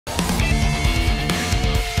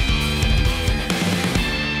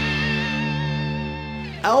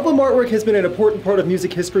Album artwork has been an important part of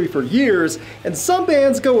music history for years, and some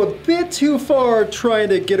bands go a bit too far trying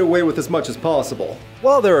to get away with as much as possible.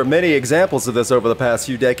 While there are many examples of this over the past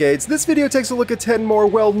few decades, this video takes a look at 10 more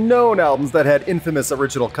well-known albums that had infamous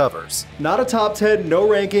original covers. Not a top 10, no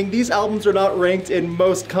ranking, these albums are not ranked in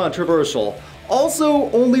most controversial. Also,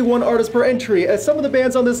 only one artist per entry, as some of the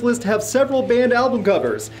bands on this list have several band album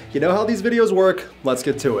covers. You know how these videos work, let's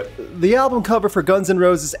get to it. The album cover for Guns N'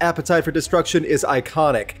 Roses' Appetite for Destruction is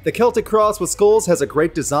iconic. The Celtic cross with skulls has a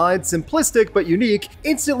great design, simplistic but unique,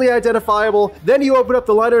 instantly identifiable. Then you open up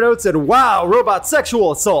the liner notes and wow, robot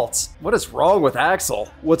sexual assault! What is wrong with Axl?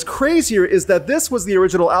 What's crazier is that this was the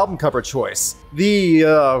original album cover choice. The,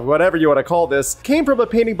 whatever you want to call this, came from a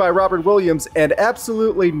painting by Robert Williams, and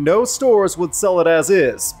absolutely no stores would sell it as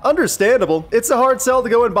is. Understandable. It's a hard sell to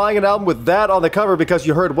go and buying an album with that on the cover because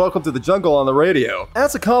you heard Welcome to the Jungle on the radio.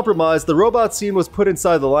 As a compromise, the robot scene was put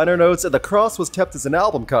inside the liner notes and the cross was kept as an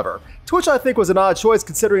album cover, to which I think was an odd choice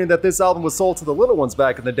considering that this album was sold to the little ones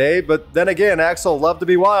back in the day, but then again, Axl loved to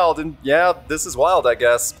be wild, and yeah, this is wild, I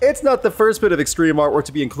guess. It's not the first bit of extreme artwork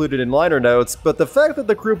to be included in liner notes, but the fact that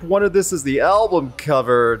the group wanted this as the album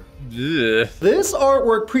cover, ugh. This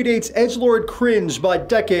artwork predates edgelord cringe by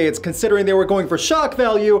decades, considering they were going for shock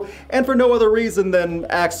value, and for no other reason than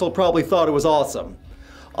Axl probably thought it was awesome.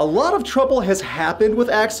 A lot of trouble has happened with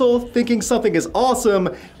Axl thinking something is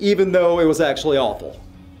awesome, even though it was actually awful.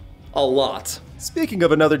 A lot. Speaking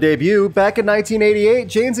of another debut, back in 1988,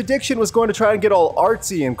 Jane's Addiction was going to try and get all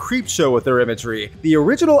artsy and creepshow with their imagery. The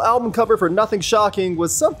original album cover for Nothing Shocking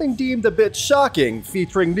was something deemed a bit shocking,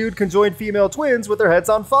 featuring nude conjoined female twins with their heads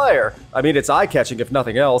on fire. I mean, it's eye-catching if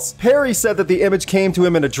nothing else. Perry said that the image came to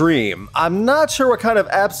him in a dream. I'm not sure what kind of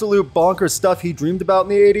absolute bonkers stuff he dreamed about in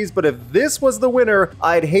the 80s, but if this was the winner,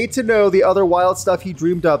 I'd hate to know the other wild stuff he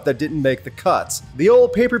dreamed up that didn't make the cut. The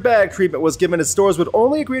old paper bag treatment was given as stores would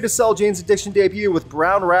only agree to sell Jane's Addiction debut with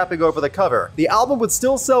brown wrapping over the cover. The album would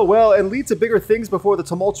still sell well and lead to bigger things before the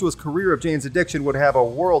tumultuous career of Jane's Addiction would have a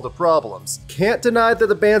world of problems. Can't deny that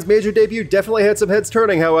the band's major debut definitely had some heads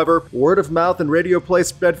turning, however. Word of mouth and radio play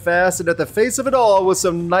spread fast, and at the face of it all was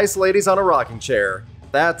some nice ladies on a rocking chair.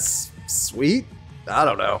 That's sweet? I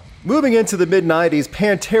don't know. Moving into the mid-90s,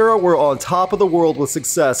 Pantera were on top of the world with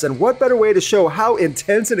success, and what better way to show how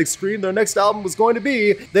intense and extreme their next album was going to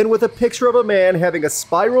be than with a picture of a man having a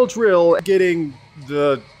spiral drill getting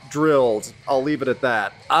drilled. I'll leave it at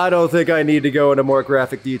that. I don't think I need to go into more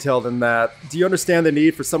graphic detail than that. Do you understand the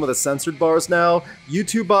need for some of the censored bars now?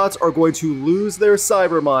 YouTube bots are going to lose their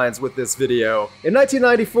cyber minds with this video. In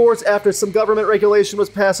 1994, after some government regulation was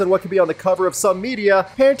passed on what could be on the cover of some media,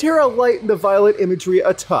 Pantera lightened the violent imagery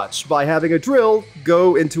a touch by having a drill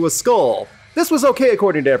go into a skull. This was okay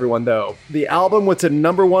according to everyone though. The album went to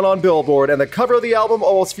 #1 on Billboard, and the cover of the album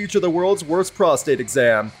almost featured the world's worst prostate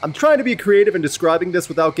exam. I'm trying to be creative in describing this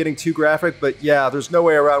without getting too graphic, but yeah, there's no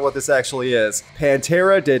way around what this actually is.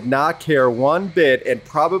 Pantera did not care one bit and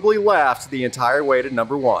probably laughed the entire way to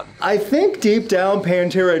 #1. I think deep down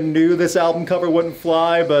Pantera knew this album cover wouldn't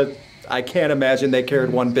fly, but I can't imagine they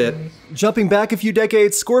cared one bit. Jumping back a few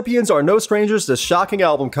decades, Scorpions are no strangers to shocking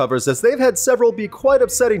album covers, as they've had several be quite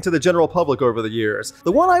upsetting to the general public over the years.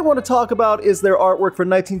 The one I want to talk about is their artwork for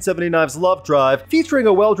 1979's Love Drive, featuring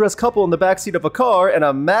a well-dressed couple in the backseat of a car and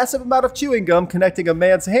a massive amount of chewing gum connecting a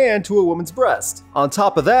man's hand to a woman's breast. On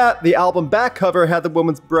top of that, the album back cover had the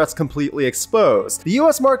woman's breast completely exposed. The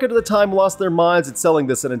US market at the time lost their minds at selling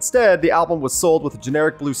this, and instead, the album was sold with a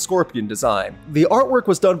generic blue scorpion design. The artwork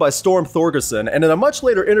was done by Storm Thorgerson, and in a much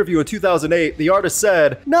later interview in 2008, the artist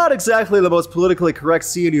said, "Not exactly the most politically correct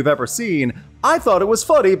scene you've ever seen. I thought it was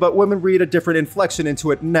funny, but women read a different inflection into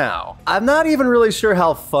it now." I'm not even really sure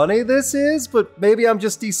how funny this is, but maybe I'm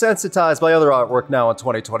just desensitized by other artwork now in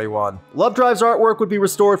 2021. Love Drive's artwork would be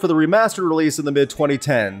restored for the remastered release in the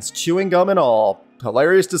mid-2010s, chewing gum and all.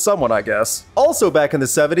 Hilarious to someone, I guess. Also back in the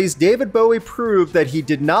 70s, David Bowie proved that he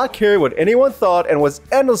did not care what anyone thought and was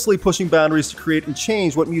endlessly pushing boundaries to create and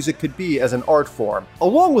change what music could be as an art form.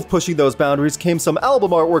 Along with pushing those boundaries came some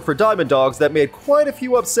album artwork for Diamond Dogs that made quite a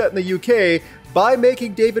few upset in the UK by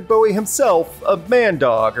making David Bowie himself a man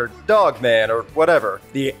dog, or dog man, or whatever.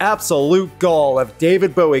 The absolute gall of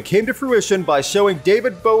David Bowie came to fruition by showing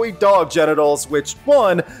David Bowie dog genitals, which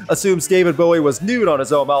 1, assumes David Bowie was nude on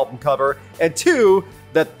his own album cover, and 2,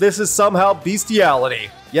 that this is somehow bestiality.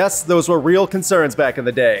 Yes, those were real concerns back in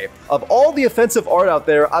the day. Of all the offensive art out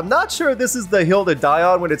there, I'm not sure this is the hill to die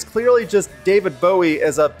on when it's clearly just David Bowie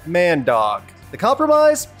as a man dog. The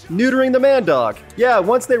compromise? Neutering the man dog. Yeah,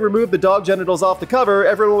 once they removed the dog genitals off the cover,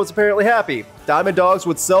 everyone was apparently happy. Diamond dogs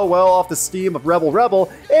would sell well off the steam of Rebel Rebel,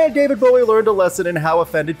 and David Bowie learned a lesson in how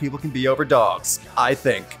offended people can be over dogs. I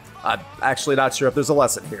think. I'm actually not sure if there's a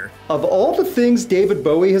lesson here. Of all the things David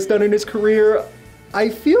Bowie has done in his career, I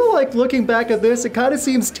feel like looking back at this, it kind of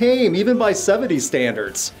seems tame, even by 70s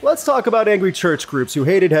standards. Let's talk about angry church groups who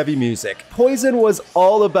hated heavy music. Poison was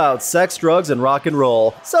all about sex, drugs, and rock and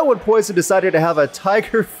roll. So when Poison decided to have a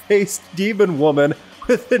tiger-faced demon woman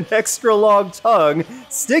with an extra long tongue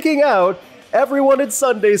sticking out, everyone in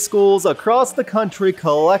Sunday schools across the country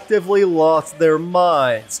collectively lost their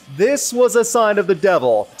minds. This was a sign of the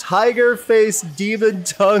devil. Tiger-faced demon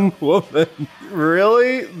tongue woman.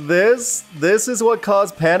 Really? This is what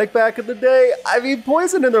caused panic back in the day? I mean,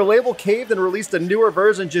 Poison and their label caved and released a newer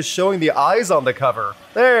version just showing the eyes on the cover.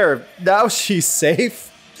 There, now she's safe.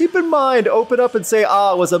 Keep in mind, Open Up and Say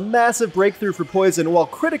Ah was a massive breakthrough for Poison. While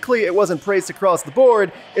critically it wasn't praised across the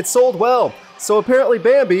board, it sold well. So apparently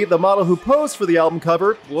Bambi, the model who posed for the album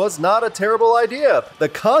cover, was not a terrible idea. The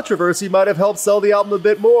controversy might have helped sell the album a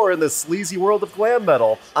bit more in the sleazy world of glam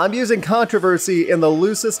metal. I'm using controversy in the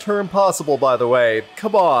loosest term possible, by the way.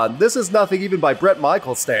 Come on, this is nothing even by Bret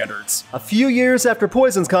Michaels standards. A few years after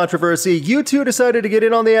Poison's controversy, U2 decided to get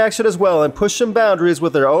in on the action as well and push some boundaries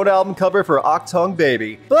with their own album cover for Achtung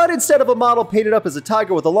Baby. But instead of a model painted up as a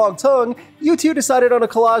tiger with a long tongue, U2 decided on a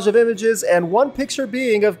collage of images, and one picture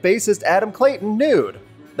being of bassist Adam Clayton nude.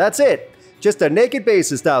 That's it. Just a naked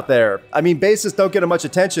bassist out there. I mean, bassists don't get much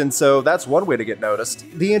attention, so that's one way to get noticed.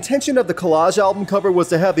 The intention of the collage album cover was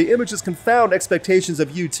to have the images confound expectations of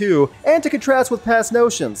U2 and to contrast with past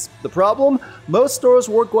notions. The problem? Most stores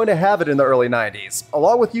weren't going to have it in the early 90s.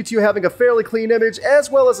 Along with U2 having a fairly clean image as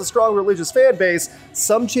well as a strong religious fan base,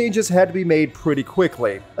 some changes had to be made pretty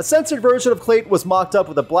quickly. A censored version of Clayton was mocked up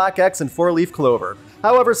with a black X and 4-leaf clover.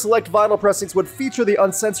 However, select vinyl pressings would feature the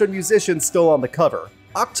uncensored musician still on the cover.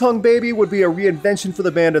 Achtung Baby would be a reinvention for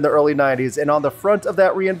the band in the early 90s, and on the front of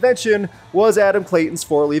that reinvention was Adam Clayton's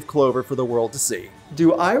 4-leaf clover for the world to see.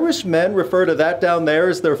 Do Irish men refer to that down there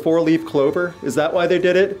as their 4-leaf clover? Is that why they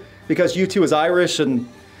did it? Because U2 is Irish and,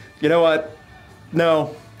 you know what?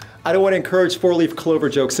 No. I don't want to encourage 4-leaf clover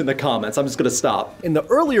jokes in the comments. I'm just going to stop. In the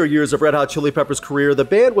earlier years of Red Hot Chili Peppers' career, the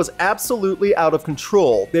band was absolutely out of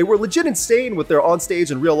control. They were legit insane with their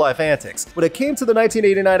onstage and real-life antics. When it came to the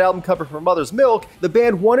 1989 album cover for Mother's Milk, the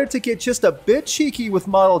band wanted to get just a bit cheeky with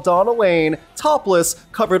model Donna Lane, topless,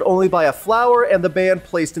 covered only by a flower, and the band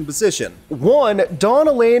placed in position. One,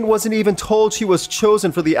 Donna Lane wasn't even told she was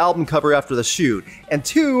chosen for the album cover after the shoot. And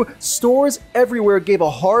two, stores everywhere gave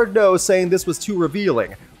a hard no, saying this was too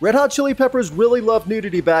revealing. Red Hot Chili Peppers really loved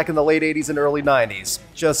nudity back in the late 80s and early 90s.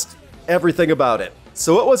 Just everything about it.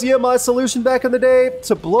 So what was EMI's solution back in the day?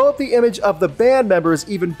 To blow up the image of the band members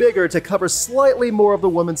even bigger to cover slightly more of the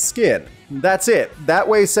woman's skin. That's it. That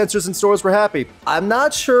way censors and stores were happy. I'm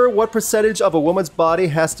not sure what percentage of a woman's body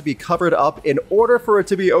has to be covered up in order for it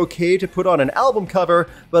to be okay to put on an album cover,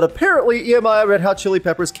 but apparently EMI Red Hot Chili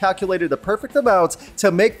Peppers calculated the perfect amount to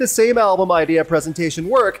make the same album idea presentation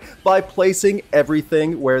work by placing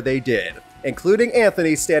everything where they did, including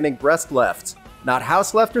Anthony standing breast left. Not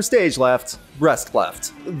house left or stage left, breast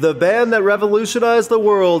left. The band that revolutionized the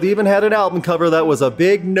world even had an album cover that was a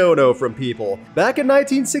big no-no from people. Back in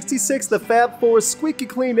 1966, the Fab Four's squeaky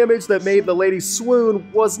clean image that made the ladies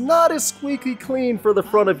swoon was not as squeaky clean for the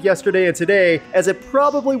front of Yesterday and Today, as it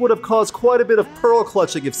probably would have caused quite a bit of pearl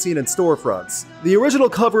clutching if seen in storefronts. The original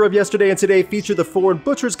cover of Yesterday and Today featured the four in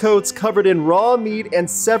butcher's coats covered in raw meat and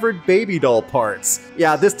severed baby doll parts.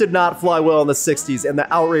 Yeah, this did not fly well in the 60s, and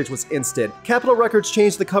the outrage was instant. Capitol Records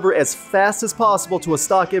changed the cover as fast as possible to a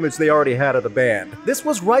stock image they already had of the band. This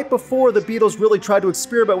was right before the Beatles really tried to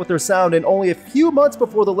experiment with their sound, and only a few months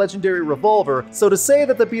before the legendary Revolver, so to say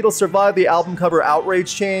that the Beatles survived the album cover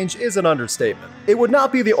outrage change is an understatement. It would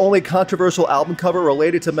not be the only controversial album cover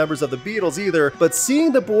related to members of the Beatles either, but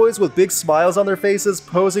seeing the boys with big smiles on their faces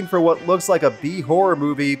posing for what looks like a B-horror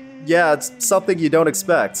movie, yeah, it's something you don't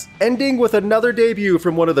expect. Ending with another debut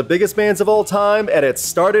from one of the biggest bands of all time, and it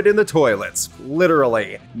started in the toilets.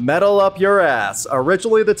 Literally. Metal Up Your Ass.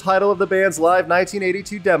 Originally the title of the band's live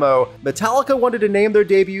 1982 demo, Metallica wanted to name their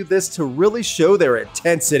debut this to really show their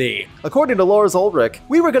intensity. According to Lars Ulrich,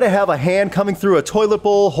 we were gonna have a hand coming through a toilet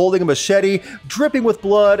bowl holding a machete, dripping with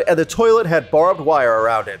blood, and the toilet had barbed wire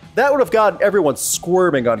around it. That would have gotten everyone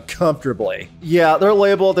squirming uncomfortably. Yeah, their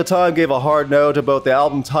label at the time gave a hard no to both the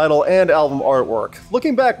album title title and album artwork.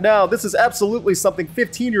 Looking back now, this is absolutely something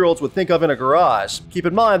 15-year-olds would think of in a garage. Keep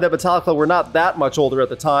in mind that Metallica were not that much older at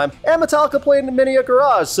the time, and Metallica played in many a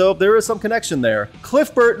garage, so there is some connection there.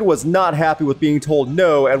 Cliff Burton was not happy with being told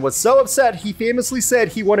no, and was so upset he famously said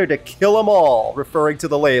he wanted to kill them all, referring to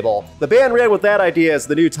the label. The band ran with that idea as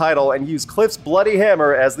the new title and used Cliff's bloody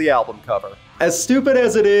hammer as the album cover. As stupid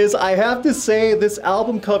as it is, I have to say this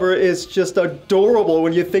album cover is just adorable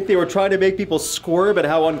when you think they were trying to make people squirm at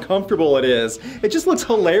how uncomfortable it is. It just looks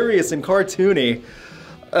hilarious and cartoony.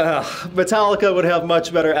 Metallica would have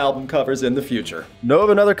much better album covers in the future. Know of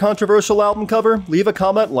another controversial album cover? Leave a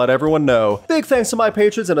comment and let everyone know. Big thanks to my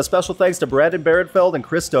patrons and a special thanks to Brandon Barenfeld and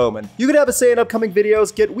Chris Doman. You can have a say in upcoming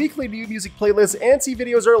videos, get weekly new music playlists, and see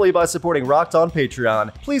videos early by supporting Rocked on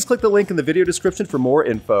Patreon. Please click the link in the video description for more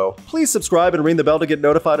info. Please subscribe and ring the bell to get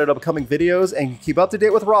notified of upcoming videos and keep up to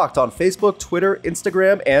date with Rocked on Facebook, Twitter,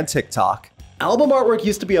 Instagram, and TikTok. Album artwork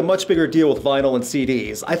used to be a much bigger deal with vinyl and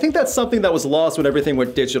CDs. I think that's something that was lost when everything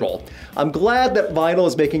went digital. I'm glad that vinyl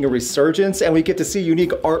is making a resurgence and we get to see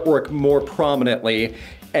unique artwork more prominently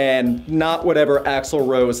and not whatever Axl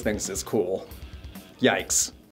Rose thinks is cool. Yikes.